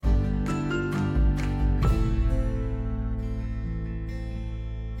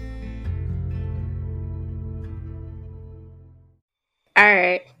All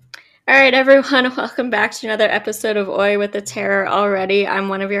right. All right, everyone. Welcome back to another episode of Oi with the Terror Already. I'm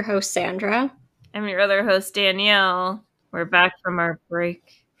one of your hosts, Sandra. I'm your other host, Danielle. We're back from our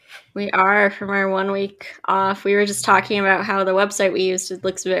break. We are from our 1 week off. We were just talking about how the website we used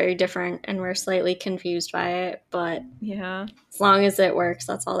looks very different, and we're slightly confused by it. But yeah, as long as it works,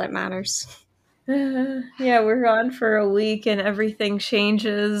 that's all that matters. Yeah, we're gone for a week, and everything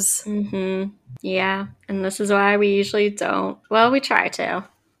changes. Yeah, and this is why we usually don't. Well, we try to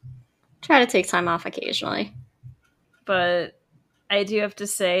take time off occasionally. But I do have to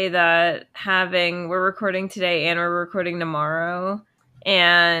say that we're recording today and we're recording tomorrow,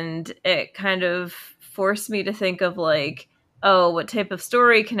 and it kind of forced me to think of like, oh, what type of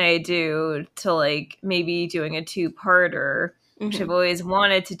story can I do to like maybe doing a two-parter, which I've always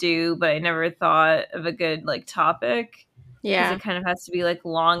wanted to do, but I never thought of a good like topic. Yeah. Because it kind of has to be like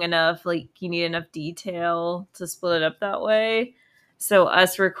long enough, like you need enough detail to split it up that way. So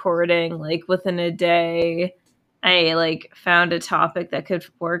us recording like within a day, I like found a topic that could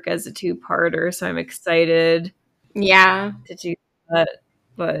work as a two-parter, so I'm excited. Yeah. To do that.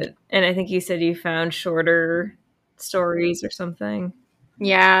 And I think you said you found shorter stories or something.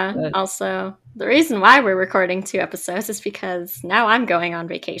 Yeah. Also, the reason why we're recording 2 episodes is because now I'm going on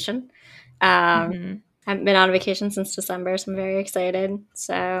vacation. I haven't been on vacation since December, so I'm very excited.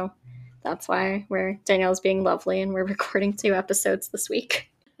 So that's why Danielle's being lovely and we're recording 2 episodes this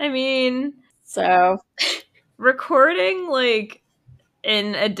week. I mean, so recording like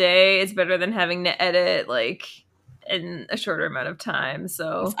in a day is better than having to edit like in a shorter amount of time.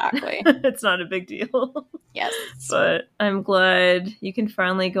 So exactly. It's not a big deal. Yes. But I'm glad you can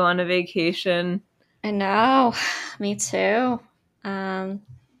finally go on a vacation. I know. Me too.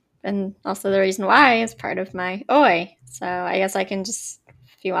 And also the reason why is part of my OI. So I guess I can just,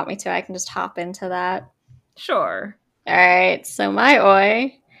 if you want me to, I can just hop into that. Sure. All right. So my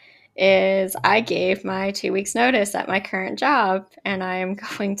OI is I gave my 2 weeks notice at my current job, and I'm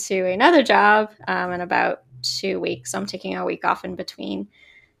going to another job in about 2 weeks. So I'm taking a week off in between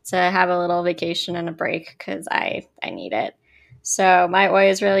to have a little vacation and a break because I need it. So my OI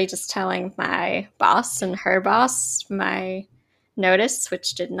is really just telling my boss and her boss my notice,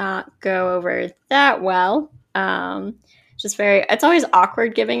 which did not go over that well. It's always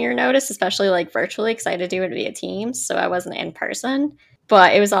awkward giving your notice, especially like virtually, because I had to do it via Teams, so I wasn't in person.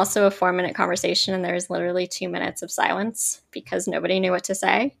 But it was also a 4-minute conversation, and there was literally 2 minutes of silence because nobody knew what to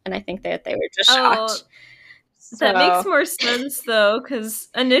say, and I think that they were just shocked. That makes more sense, though, because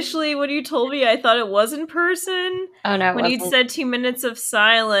initially when you told me, I thought it was in person. Oh, no, when you said 2 minutes of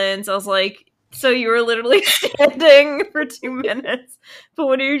silence, I was like, so you were literally standing for 2 minutes. But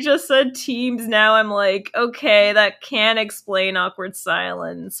when you just said Teams, now I'm like, okay, that can explain awkward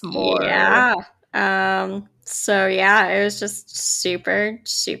silence more. Yeah. So yeah, it was just super,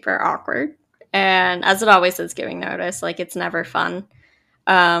 super awkward. And as it always is giving notice, like it's never fun.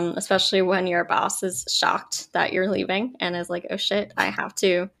 Especially when your boss is shocked that you're leaving and is like, oh shit, I have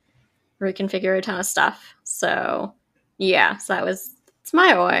to reconfigure a ton of stuff. So yeah, so it's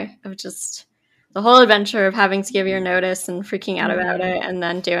my OI of just the whole adventure of having to give your notice and freaking out about it and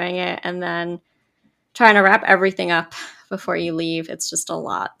then doing it and then trying to wrap everything up before you leave. It's just a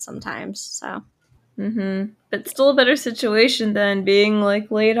lot sometimes. So but still a better situation than being like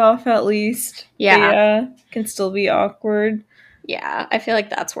laid off at least. Yeah. Can still be awkward. Yeah, I feel like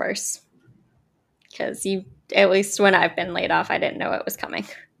that's worse because at least when I've been laid off, I didn't know it was coming.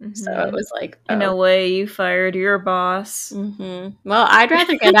 So it was like, in a way, you fired your boss. Well, I'd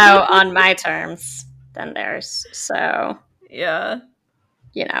rather get out on my terms than theirs. So yeah,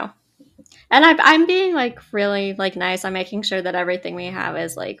 you know, and I'm being like really like nice. I'm making sure that everything we have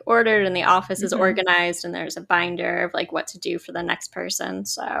is like ordered and the office is organized and there's a binder of like what to do for the next person.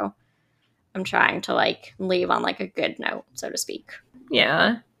 So I'm trying to like leave on like a good note, so to speak.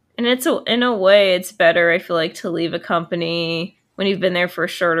 Yeah. And in a way, it's better, I feel like, to leave a company when you've been there for a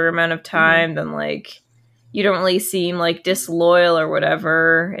shorter amount of time than like you don't really seem like disloyal or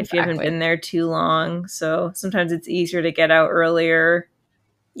whatever if you haven't been there too long. So sometimes it's easier to get out earlier.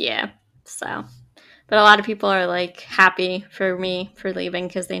 Yeah. So, but a lot of people are like happy for me for leaving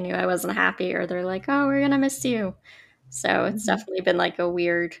because they knew I wasn't happy, or they're like, oh, we're going to miss you. So it's definitely been like a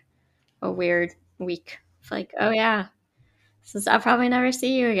weird week. It's like, oh yeah, I'll probably never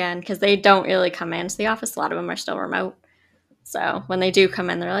see you again because they don't really come into the office. A lot of them are still remote. So when they do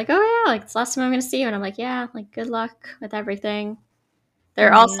come in, they're like, oh yeah, like it's the last time I'm going to see you. And I'm like, yeah, like good luck with everything.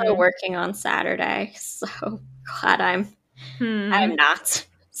 They're also working on Saturday. So glad I'm not.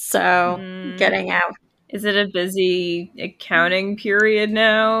 So getting out. Is it a busy accounting period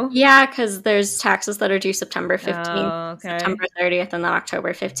now? Yeah, because there's taxes that are due September 15th, Oh, okay. September 30th, and then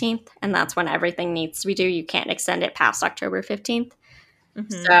October 15th. And that's when everything needs to be due. You can't extend it past October 15th.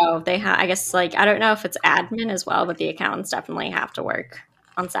 Mm-hmm. So I guess, like, I don't know if it's admin as well, but the accountants definitely have to work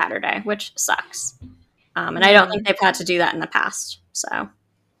on Saturday, which sucks. And I don't think Mm. they've had to do that in the past. So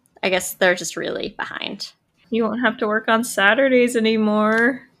I guess they're just really behind. You won't have to work on Saturdays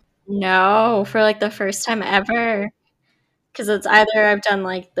anymore. No, for like the first time ever. Because it's either I've done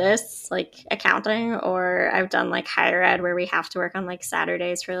like this, like accounting, or I've done like higher ed where we have to work on like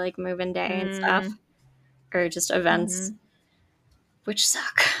Saturdays for like move-in day and stuff, Mm. or just events, Mm-hmm. which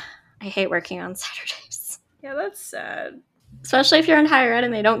suck. I hate working on Saturdays, Yeah, that's sad. especially if you're in higher ed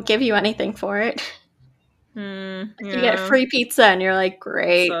and they don't give you anything for it. Mm, You get yeah, free pizza and you're like, that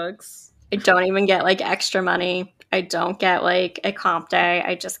great. sucks. I don't even get like extra money. I don't get like a comp day.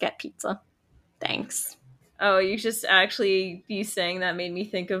 I just get pizza. Thanks. Oh, you just actually be saying that made me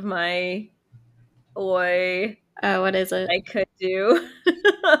think of my oi Oh, what is it? I could do.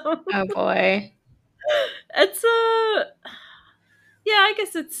 Oh boy. It's a yeah, I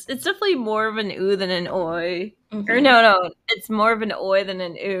guess it's definitely more of an ooh than an oi. Or Hmm. no, it's more of an oi than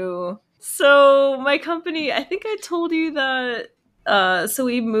an ooh. So my company, I think I told you that so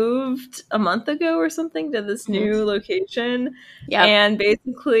we moved a month ago or something to this Hmm. new location, Yep. and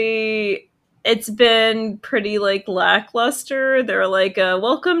basically it's been pretty like lackluster. They're like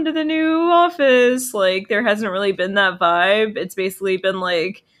welcome to the new office. Like there hasn't really been that vibe. It's basically been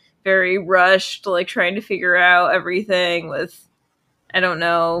like very rushed, like trying to figure out everything with I don't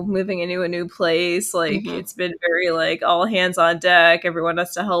know, moving into a new place. Like Hmm. it's been very like all hands on deck. Everyone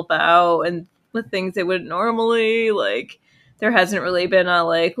has to help out and with things they wouldn't normally. Like there hasn't really been a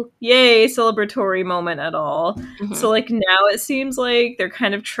like yay celebratory moment at all. Hmm. So like now it seems like they're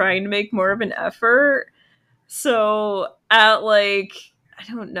kind of trying to make more of an effort. So at like I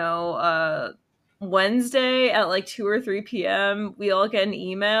don't know, Wednesday at like 2 or 3 p.m., we all get an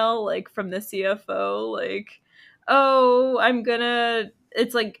email like from the CFO like, "Oh, I'm gonna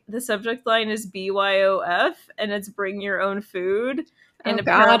it's like the subject line is BYOF and it's bring your own food." Oh And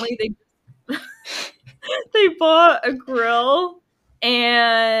God. apparently they bought a grill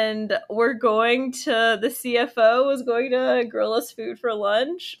and we're going to the CFO was going to grill us food for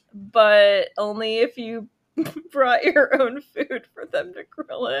lunch, but only if you brought your own food for them to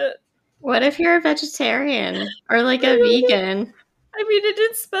grill it. What if you're a vegetarian or like I a don't know. vegan? I mean, it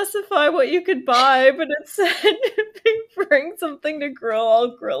didn't specify what you could buy, but it said if you bring something to grill,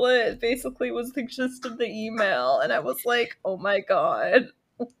 I'll grill it. It basically was the gist of the email, and I was like, oh my god.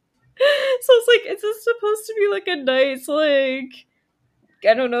 So it's like, is this supposed to be like a nice, like,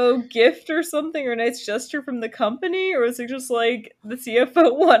 I don't know, gift or something, or a nice gesture from the company? Or is it just like the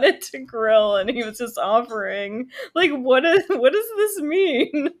CFO wanted to grill and he was just offering? Like, what does this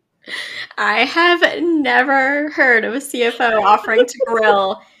mean? I have never heard of a CFO offering to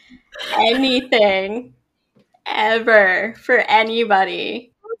grill anything ever for anybody.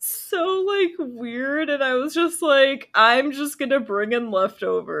 So like weird, and I was just like, I'm just gonna bring in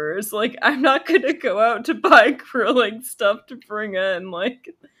leftovers. Like I'm not gonna go out to buy grilling stuff to bring in. Like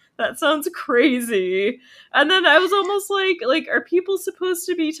that sounds crazy. And then I was almost like are people supposed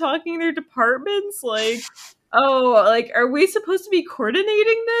to be talking their departments? Like oh, like are we supposed to be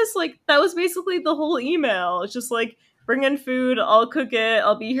coordinating this? Like that was basically the whole email. It's just like bring in food, I'll cook it,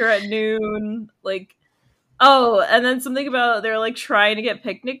 I'll be here at noon. Like oh, and then something about they're like trying to get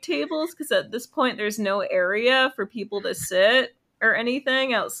picnic tables because at this point there's no area for people to sit or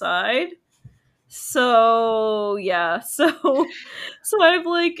anything outside. So yeah, so I have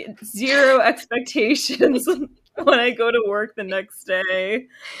like zero expectations when I go to work the next day.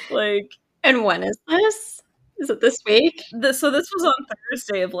 Like And when is this? Is it this week? so this was on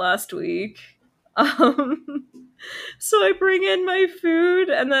Thursday of last week. Um So I bring in my food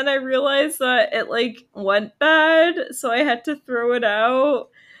and then I realized that it like went bad, so I had to throw it out.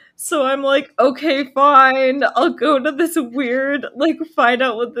 So I'm like, okay, fine. I'll go to this weird like find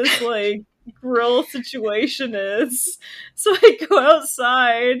out what this like grill situation is. So I go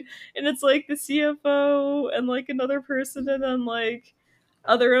outside and it's like the CFO and like another person and then like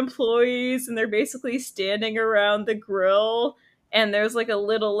other employees and they're basically standing around the grill and there's like a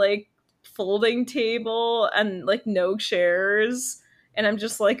little like folding table and like no chairs and I'm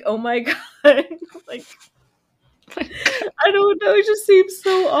just like oh my god like I don't know it just seems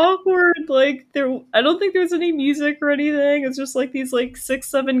so awkward like there I don't think there's any music or anything it's just like these like 6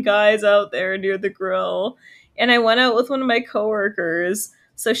 7 guys out there near the grill and I went out with one of my coworkers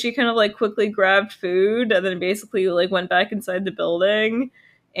so she kind of like quickly grabbed food and then basically like went back inside the building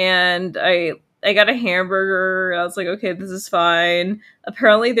and I I got a hamburger. I was like, okay, this is fine.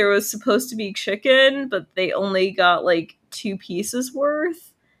 Apparently, there was supposed to be chicken, but they only got like 2 pieces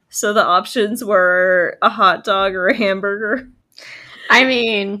worth. So the options were a hot dog or a hamburger. I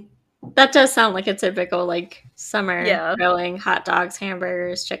mean, that does sound like a typical like summer Yeah. grilling: hot dogs,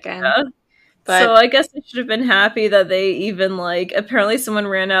 hamburgers, chicken. Yeah. So But I guess I should have been happy that they even like apparently someone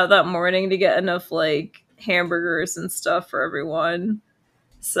ran out that morning to get enough like hamburgers and stuff for everyone.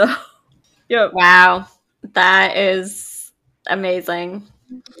 So, yep. wow, that is amazing.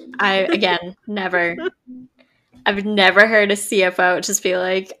 I again I've never heard a CFO just be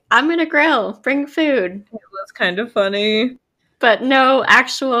like, I'm gonna grill, bring food, That's kind of funny. but no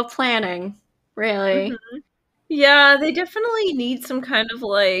actual planning, Hmm. really. Yeah, they definitely need some kind of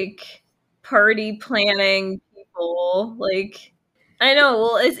like party planning people. Like, I know,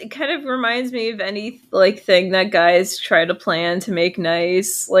 well, it kind of reminds me of any like thing that guys try to plan to make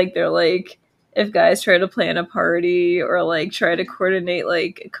nice. Like, they're like, if guys try to plan a party or like try to coordinate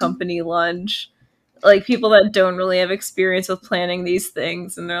like a company lunch, like people that don't really have experience with planning these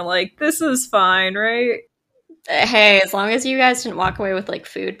things, and they're like, this is fine, right? Hey, as long as you guys didn't walk away with like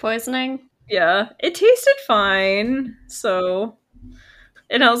food poisoning, Yeah, it tasted fine. So,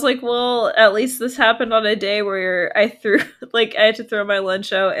 and I was like, well, at least this happened on a day where I threw, like, I had to throw my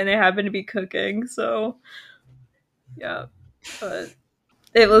lunch out and I happened to be cooking. So, yeah, but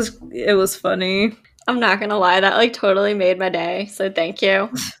it was funny. I'm not gonna lie, that like totally made my day. So thank you.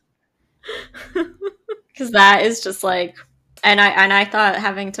 Because that is just like, and I thought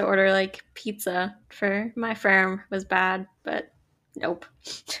having to order like pizza for my firm was bad, but nope.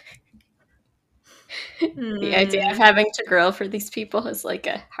 The idea of Hmm. having to grill for these people is like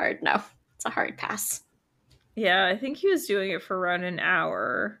a hard no. It's a hard pass. Yeah, I think he was doing it for around an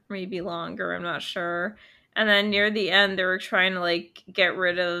hour, maybe longer, I'm not sure. And then near the end, they were trying to like get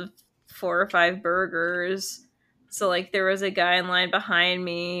rid of 4 or 5 burgers. So like there was a guy in line behind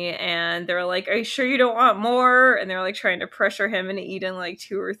me and they were like, "Are you sure you don't want more?" And they were like trying to pressure him into eating like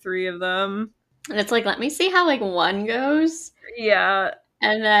 2 or 3 of them. And it's like, let me see how like one goes, Yeah,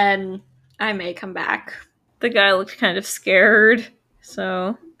 and then I may come back. the guy looked kind of scared.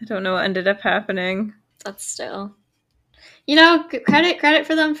 So I don't know what ended up happening. That's still, you know, credit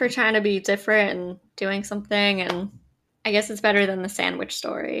for them for trying to be different and doing something, and I guess it's better than the sandwich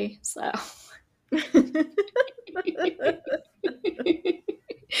story. So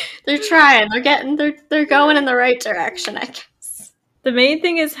they're trying. They're going in the right direction, I guess. The main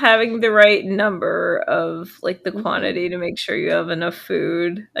thing is having the right number of like the Mm-hmm. quantity to make sure you have enough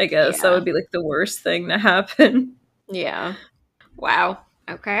food. I guess that Yeah. would be like the worst thing to happen. Yeah. Wow.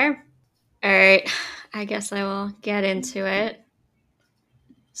 Okay. All right. I guess I will get into it.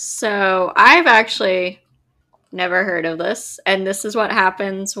 So, I've actually never heard of this, and this is what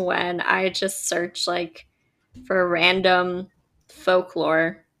happens when I just search like for random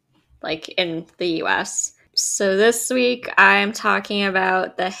folklore like in the US. So this week I'm talking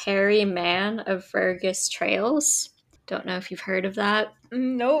about the hairy man of Vergas Trails. Don't know if you've heard of that.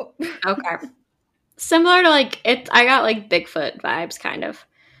 Nope. Okay. Similar to like it I got like Bigfoot vibes kind of.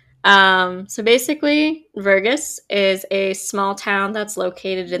 So basically, Vergas is a small town that's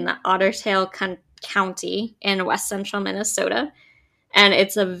located in the County in west central Minnesota. And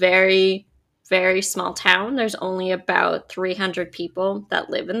it's a very, very small town. There's only about 300 people that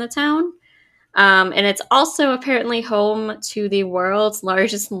live in the town. And it's also apparently home to the world's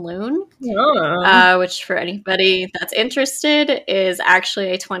largest loon, Oh. which, for anybody that's interested, is actually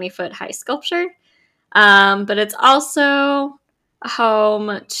a 20-foot high sculpture. But it's also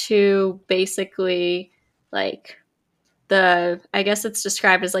home to basically like I guess it's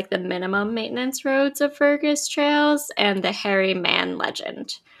described as like the minimum maintenance roads of Fergus trails and the hairy man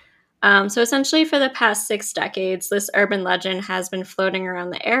legend. So essentially, for the past 6 decades, this urban legend has been floating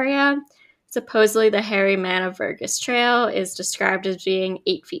around the area. Supposedly, the hairy man of Vergas Trail is described as being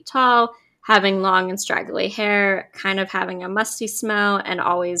 8 feet tall, having long and straggly hair, kind of having a musty smell, and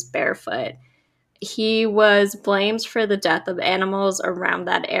always barefoot. He was blamed for the death of animals around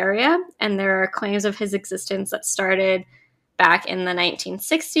that area, and there are claims of his existence that started back in the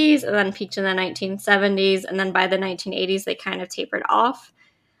 1960s and then peaked in the 1970s, and then by the 1980s, they kind of tapered off.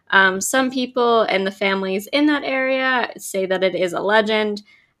 Some people and the families in that area say that it is a legend.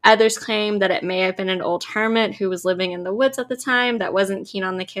 Others claim that it may have been an old hermit who was living in the woods at the time that wasn't keen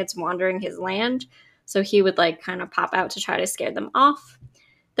on the kids wandering his land. So he would like kind of pop out to try to scare them off.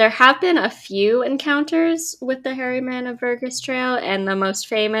 There have been a few encounters with the hairy man of Vergas Trail, and the most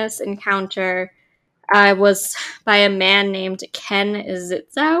famous encounter was by a man named Ken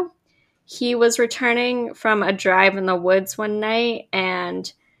Zitzow. He was returning from a drive in the woods one night,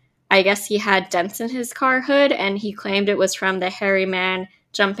 and I guess he had dents in his car hood, and he claimed it was from the hairy man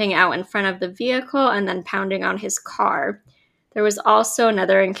jumping out in front of the vehicle and then pounding on his car. There was also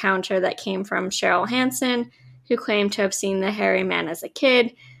another encounter that came from Cheryl Hansen, who claimed to have seen the hairy man as a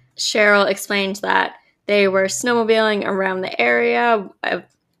kid. Cheryl explained that they were snowmobiling around the area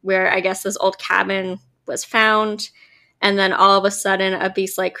where I guess this old cabin was found, and then all of a sudden a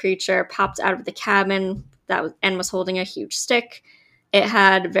beast-like creature popped out of the cabin and was holding a huge stick. It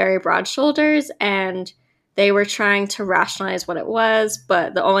had very broad shoulders, and they were trying to rationalize what it was,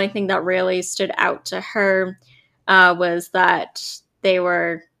 but the only thing that really stood out to her was that they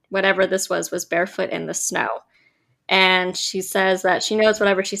were, whatever this was barefoot in the snow. And she says that she knows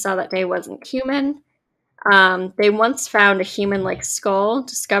whatever she saw that day wasn't human. They once found a human like skull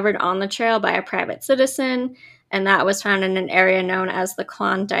discovered on the trail by a private citizen, and that was found in an area known as the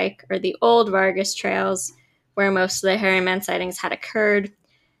Klondike or the Old Vergas Trails, where most of the hairy man sightings had occurred.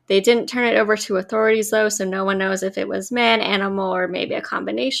 They didn't turn it over to authorities, though, so no one knows if it was man, animal, or maybe a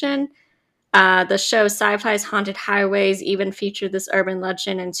combination. The show Sci-Fi's Haunted Highways even featured this urban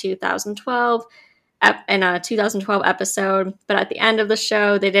legend in 2012, in a 2012 episode, but at the end of the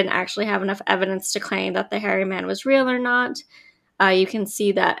show, they didn't actually have enough evidence to claim that the hairy man was real or not. You can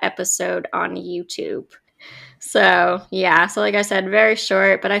see that episode on YouTube. So, yeah, so like I said, very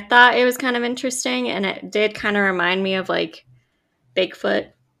short, but I thought it was kind of interesting, and it did kind of remind me of like Bigfoot.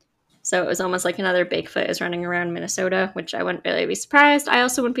 So it was almost like another Bigfoot is running around Minnesota, which I wouldn't really be surprised. I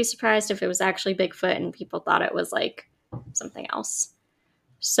also wouldn't be surprised if it was actually Bigfoot and people thought it was like something else.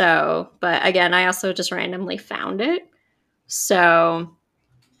 So, but again, I also just randomly found it. So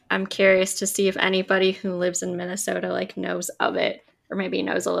I'm curious to see if anybody who lives in Minnesota like knows of it or maybe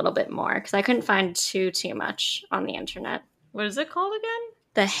knows a little bit more because I couldn't find too much on the internet. What is it called again?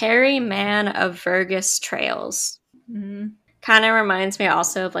 The Hairy Man of Vergas Trails. Mm-hmm. Kind of reminds me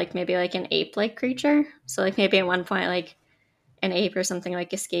also of like maybe like an ape-like creature. So like maybe at one point like an ape or something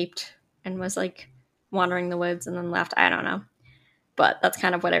like escaped and was like wandering the woods and then left. I don't know. But that's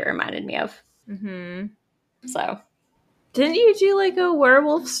kind of what it reminded me of. Mm-hmm. So. Didn't you do like a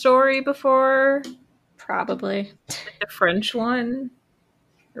werewolf story before? Probably. Like the French one?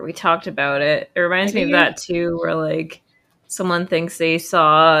 Or we talked about it. It reminds me of that too, where like someone thinks they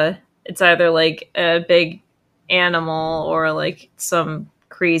saw, it's either like a big animal or like some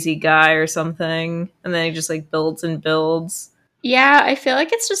crazy guy or something, and then he just like builds and builds. Yeah, I feel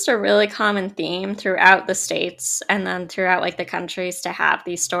like it's just a really common theme throughout the states and then throughout like the countries to have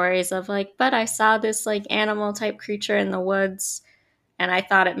these stories of like, but I saw this like animal type creature in the woods and I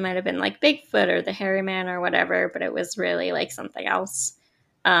thought it might have been like Bigfoot or the hairy man or whatever, but it was really like something else.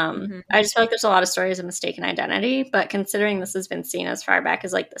 I just feel like there's a lot of stories of mistaken identity, but considering this has been seen as far back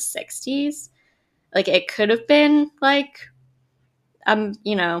as like the 60s, like it could have been like,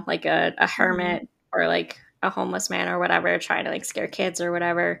 you know, like a hermit or like a homeless man or whatever trying to like scare kids or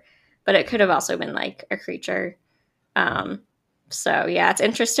whatever, but it could have also been like a creature. So yeah, it's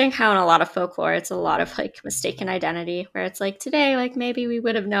interesting how in a lot of folklore it's a lot of like mistaken identity where it's like today like maybe we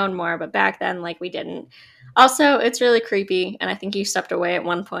would have known more, but back then like we didn't. Also, it's really creepy, and I think you stepped away at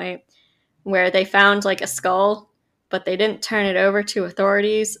one point where they found like a skull, but they didn't turn it over to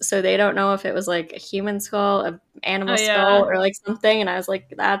authorities, so they don't know if it was like a human skull, an animal skull, or like something. And I was like,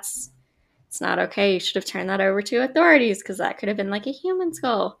 it's not okay. You should have turned that over to authorities because that could have been like a human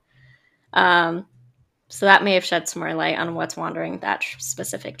skull. So that may have shed some more light on what's wandering that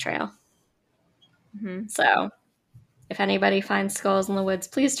specific trail. Mm-hmm. So if anybody finds skulls in the woods,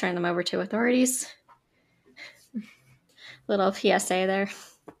 please turn them over to authorities. Little PSA there.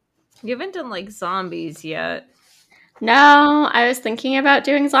 You haven't done like zombies yet. No, I was thinking about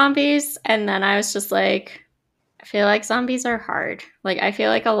doing zombies, and then I was just like, I feel like zombies are hard. Like, I feel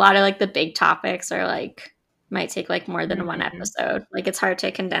like a lot of like the big topics are like might take like more than one episode. Like, it's hard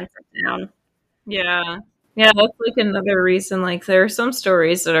to condense it down. Yeah. Yeah, that's like another reason. Like, there are some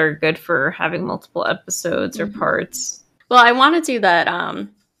stories that are good for having multiple episodes or parts. Well, I want to do that,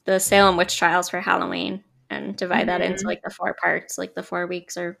 the Salem witch trials for Halloween and divide that into like the 4 parts, like the 4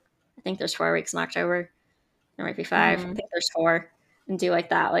 weeks, or I think there's 4 weeks in October. There might be 5. I think there's 4, and do like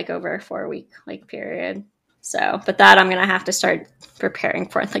that, like over a 4-week like period. So, but that I'm gonna have to start preparing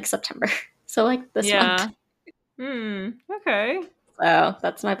for like September. So like this month. Okay. So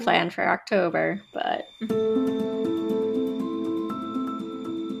that's my plan for October, but.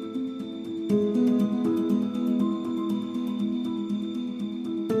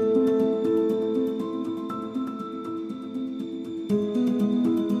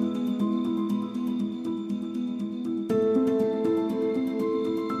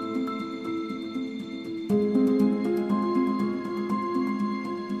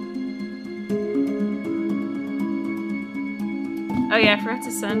 Oh yeah, I forgot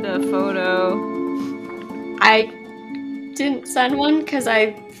to send a photo. I didn't send one because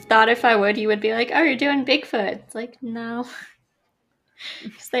I thought if I would, you would be like, "Oh, you're doing Bigfoot." It's like, no,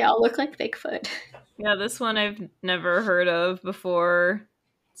 because they all look like Bigfoot. Yeah, this one I've never heard of before.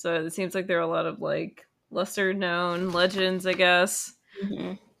 So it seems like there are a lot of like lesser known legends, I guess.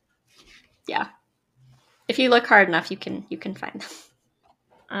 Hmm. Yeah, if you look hard enough, you can find them.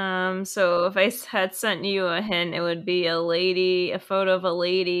 So if I had sent you a hint, it would be a photo of a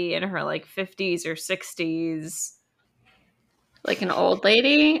lady in her like 50s or 60s. Like an old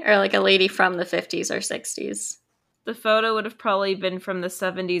lady or like a lady from the 50s or 60s. The photo would have probably been from the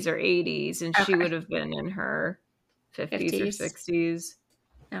 70s or 80s, and she would Okay, have been in her 50s or 50s. 60s.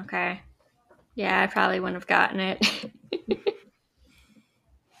 Okay. Yeah, I probably wouldn't have gotten it.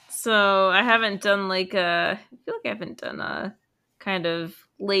 So I haven't done like I feel like I haven't done a kind of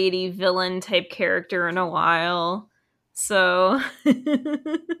lady villain type character in a while. So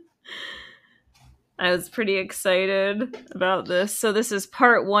I was pretty excited about this. So this is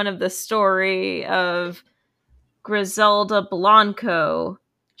part one of the story of Griselda Blanco.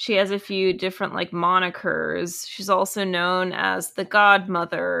 She has a few different like monikers. She's also known as the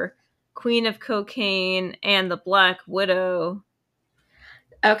Godmother, Queen of Cocaine, and the Black Widow.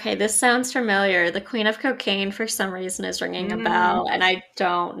 Okay, this sounds familiar. The Queen of Cocaine, for some reason, is ringing a Mm. bell, and I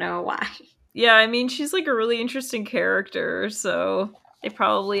don't know why. Yeah, I mean she's like a really interesting character, so I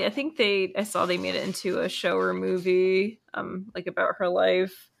think I saw they made it into a show or movie like about her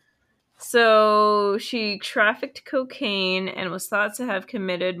life. So she trafficked cocaine and was thought to have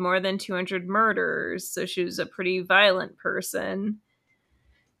committed more than 200 murders. So she was a pretty violent person.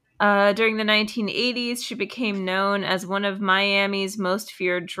 During the 1980s, she became known as one of Miami's most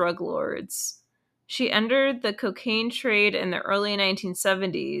feared drug lords. She entered the cocaine trade in the early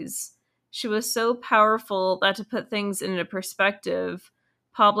 1970s. She was so powerful that, to put things into perspective,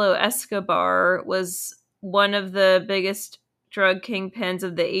 Pablo Escobar was one of the biggest drug kingpins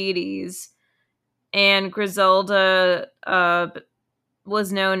of the 80s, and Griselda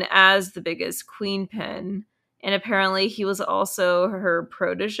was known as the biggest queen pin. And apparently he was also her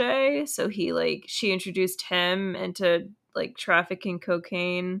protege, so she introduced him into like trafficking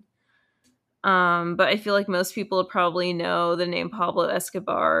cocaine. But I feel like most people probably know the name Pablo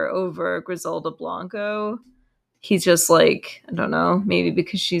Escobar over Griselda Blanco. He's just like, I don't know, maybe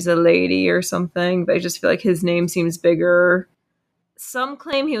because she's a lady or something, but I just feel like his name seems bigger. Some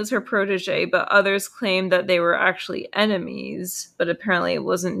claim he was her protege, but others claim that they were actually enemies, but apparently it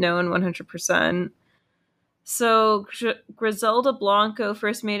wasn't known 100%. So Griselda Blanco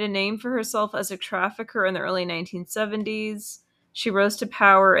first made a name for herself as a trafficker in the early 1970s. She rose to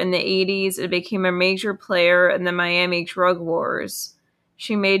power in the 80s and became a major player in the Miami drug wars.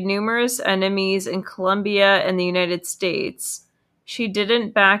 She made numerous enemies in Colombia and the United States. She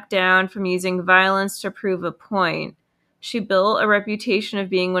didn't back down from using violence to prove a point. She built a reputation of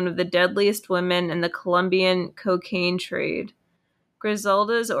being one of the deadliest women in the Colombian cocaine trade.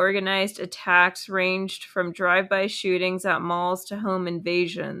 Griselda's organized attacks ranged from drive-by shootings at malls to home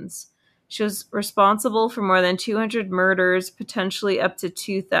invasions. She was responsible for more than 200 murders, potentially up to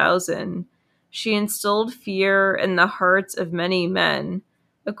 2,000. She instilled fear in the hearts of many men.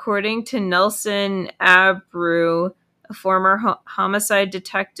 According to Nelson Abreu, a former homicide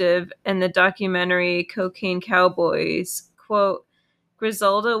detective in the documentary Cocaine Cowboys, quote,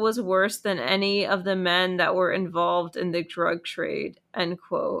 Griselda was worse than any of the men that were involved in the drug trade, end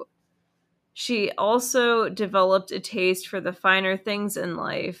quote. She also developed a taste for the finer things in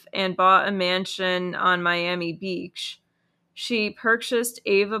life and bought a mansion on Miami Beach. She purchased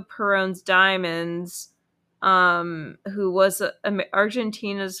Eva Perón's diamonds, who was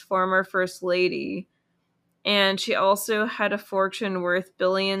Argentina's former first lady, and she also had a fortune worth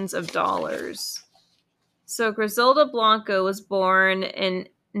billions of dollars. So Griselda Blanco was born in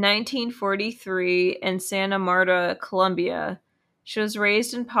 1943 in Santa Marta, Colombia. She was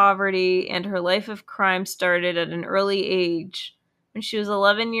raised in poverty, and her life of crime started at an early age. When she was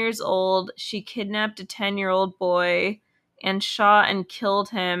 11 years old, she kidnapped a 10-year-old boy and shot and killed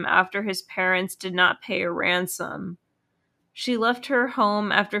him after his parents did not pay a ransom. She left her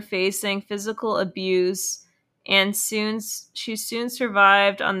home after facing physical abuse, and she soon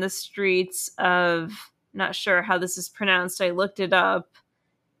survived on the streets of, not sure how this is pronounced. I looked it up.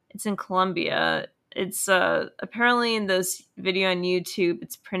 It's in Colombia. It's apparently in this video on YouTube.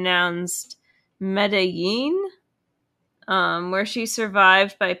 It's pronounced Medellin, where she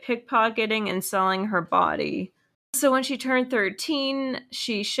survived by pickpocketing and selling her body. So when she turned 13,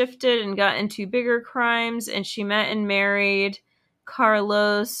 she shifted and got into bigger crimes, and she met and married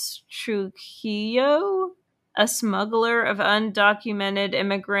Carlos Trujillo. a smuggler of undocumented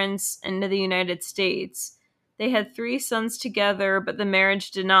immigrants into the United States. They had 3 sons together, but the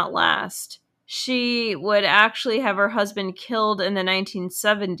marriage did not last. She would actually have her husband killed in the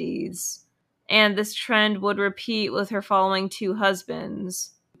 1970s, and this trend would repeat with her following 2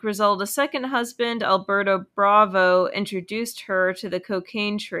 husbands. Griselda's second husband, Alberto Bravo, introduced her to the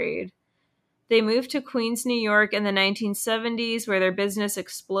cocaine trade. They moved to Queens, New York in the 1970s, where their business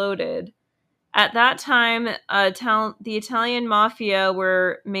exploded. At that time, the Italian mafia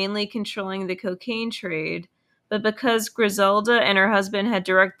were mainly controlling the cocaine trade, but because Griselda and her husband had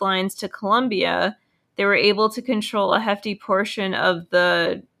direct lines to Colombia, they were able to control a hefty portion of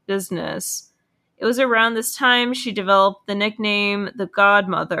the business. It was around this time she developed the nickname the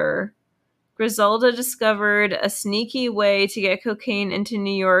Godmother. Griselda discovered a sneaky way to get cocaine into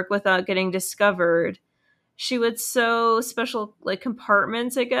New York without getting discovered. She would sew special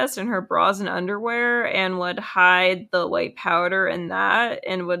compartments, I guess, in her bras and underwear, and would hide the white powder in that,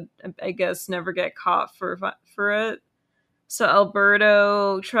 and would, I guess, never get caught for it. So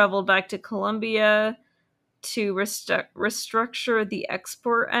Alberto traveled back to Colombia to restructure the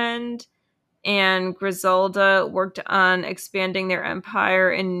export end, and Griselda worked on expanding their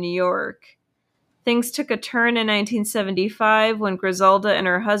empire in New York. Things took a turn in 1975 when Griselda and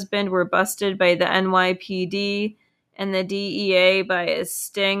her husband were busted by the NYPD and the DEA by a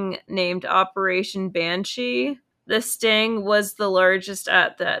sting named Operation Banshee. The sting was the largest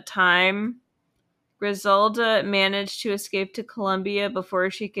at that time. Griselda managed to escape to Colombia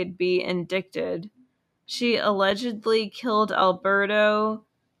before she could be indicted. She allegedly killed Alberto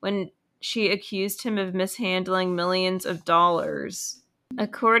when she accused him of mishandling millions of dollars.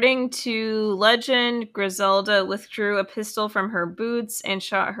 According to legend, Griselda withdrew a pistol from her boots and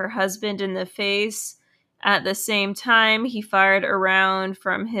shot her husband in the face. At the same time, he fired a round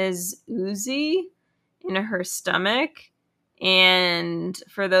from his Uzi in her stomach. And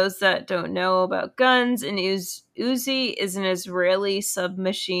for those that don't know about guns, an Uzi is an Israeli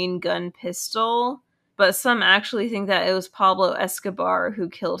submachine gun pistol. But some actually think that it was Pablo Escobar who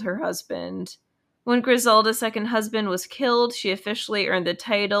killed her husband. When Griselda's second husband was killed, she officially earned the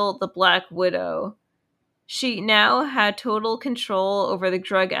title the Black Widow. She now had total control over the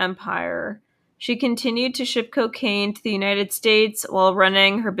drug empire. She continued to ship cocaine to the United States while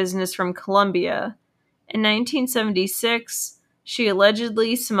running her business from Colombia. In 1976, she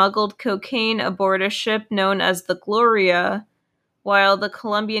allegedly smuggled cocaine aboard a ship known as the Gloria, which the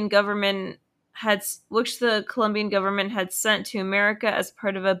Colombian government had sent to America as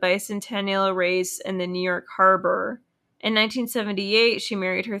part of a bicentennial race in the New York harbor. In 1978, she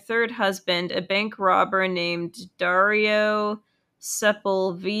married her third husband, a bank robber named Dario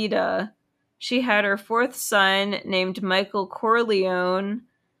Sepulveda. She had her fourth son, named Michael Corleone,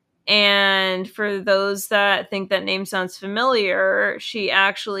 and for those that think that name sounds familiar, she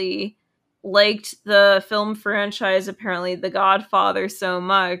actually liked the film franchise, apparently The Godfather, so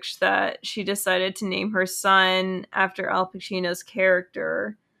much that she decided to name her son after Al Pacino's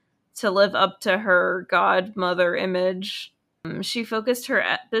character to live up to her godmother image. She focused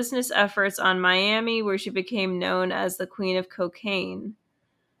her business efforts on Miami, where she became known as the Queen of Cocaine.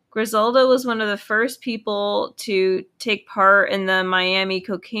 Griselda was one of the first people to take part in the Miami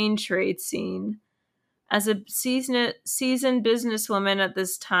cocaine trade scene. As a seasoned businesswoman at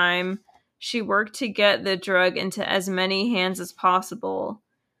this time, she worked to get the drug into as many hands as possible.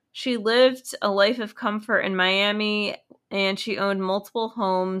 She lived a life of comfort in Miami, and she owned multiple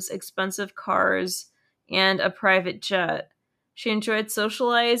homes, expensive cars, and a private jet. She enjoyed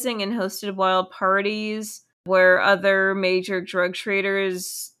socializing and hosted wild parties where other major drug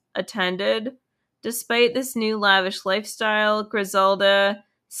traders attended. Despite this new lavish lifestyle, Griselda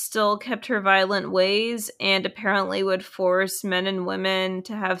still kept her violent ways and apparently would force men and women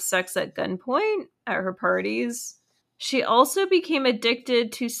to have sex at gunpoint at her parties. She also became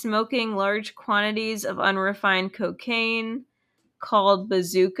addicted to smoking large quantities of unrefined cocaine called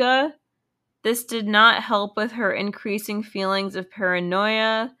bazooka. This did not help with her increasing feelings of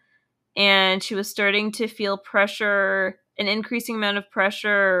paranoia, and she was starting to feel an increasing amount of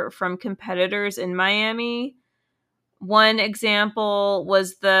pressure from competitors in Miami. One example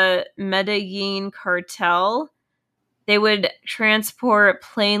was the Medellin cartel. They would transport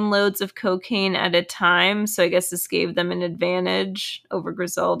plane loads of cocaine at a time, so I guess this gave them an advantage over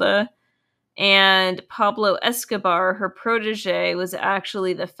Griselda. And Pablo Escobar, her protege, was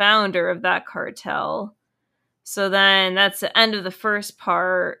actually the founder of that cartel. So then that's the end of the first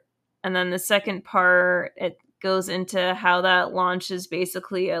part. And then the second part, it goes into how that launches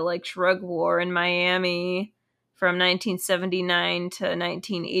basically a drug war in Miami from 1979 to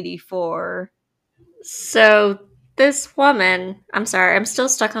 1984. So this woman, I'm sorry, I'm still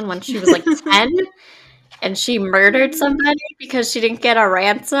stuck on when she was like 10 and she murdered somebody because she didn't get a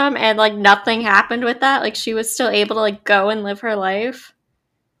ransom and like nothing happened with that. Like she was still able to like go and live her life.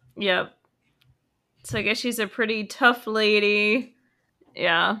 Yep. So I guess she's a pretty tough lady.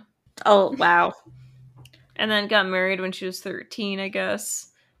 Yeah. Oh, wow. And then got married when she was 13, I guess.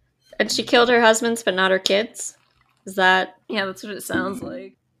 And she killed her husbands but not her kids. Is that Yeah, that's what it sounds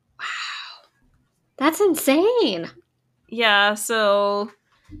like. That's insane. Yeah, so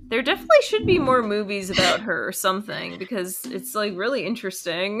there definitely should be more movies about her or something because it's like really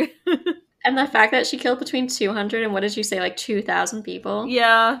interesting. And the fact that she killed between 200 and what did you say, like 2,000 people?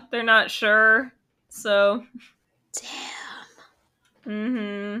 Yeah, they're not sure. So, Damn.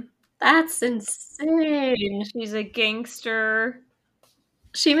 mhm. That's insane. She's a gangster.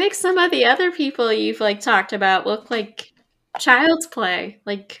 She makes some of the other people you've like talked about look like child's play.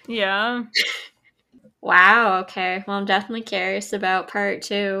 Like, Yeah. wow, okay. Well, I'm definitely curious about part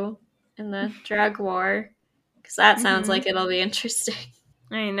two in the drug war. Because that sounds like Mhm. it'll be interesting.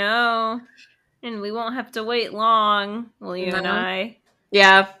 I know. And we won't have to wait long. Well, you and No. I.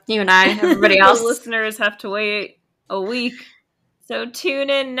 Yeah, you and I, everybody The else. listeners have to wait a week. So tune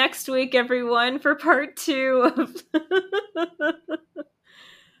in next week, everyone, for part 2 of.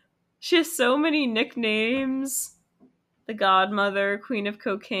 She has so many nicknames: the Godmother, Queen of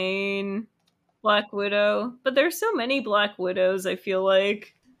Cocaine, Black Widow. But there's so many Black Widows, I feel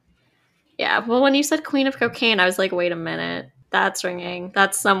like. Yeah, well, when you said Queen of Cocaine, I was like, wait a minute. That's ringing.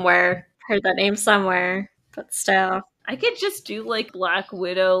 That's somewhere. Heard that name somewhere. But still. I could just do like Black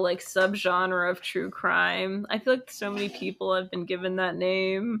Widow, like subgenre of true crime. I feel like so many people have been given that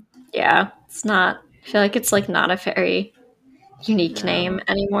name. Yeah, it's not. I feel like it's like not a very unique name No.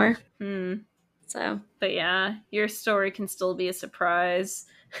 anymore. Hmm. So, But yeah, your story can still be a surprise.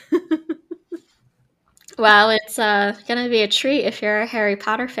 well, it's gonna be a treat if you're a Harry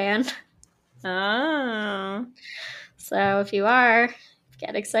Potter fan. Oh. So, if you are,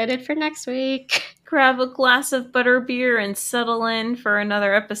 get excited for next week. Grab a glass of butterbeer and settle in for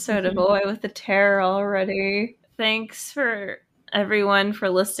another episode of Boy with the Terror already. Thanks for everyone for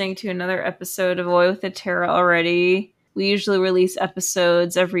listening to another episode of Boy with the Terror already. We usually release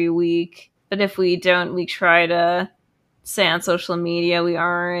episodes every week, but if we don't, we try to say on social media we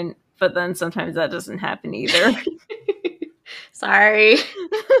aren't, but then sometimes that doesn't happen either. Sorry.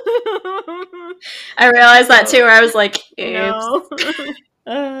 I realized that too, where I was like, oops. No.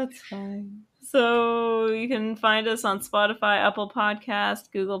 That's fine. So you can find us on Spotify, Apple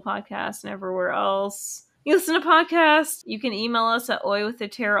Podcast, Google Podcast, and everywhere else. You listen to podcasts. You can email us at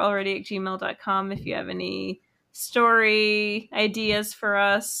oywiththeterroralready@gmail.com if you have any story ideas for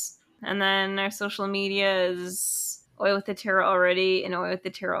us. And then our social media is Oi with the Terror Already and Oi with the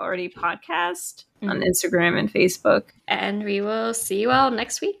Terror Already podcast on Instagram and Facebook. And we will see you all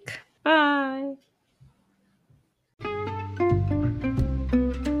next week. Bye.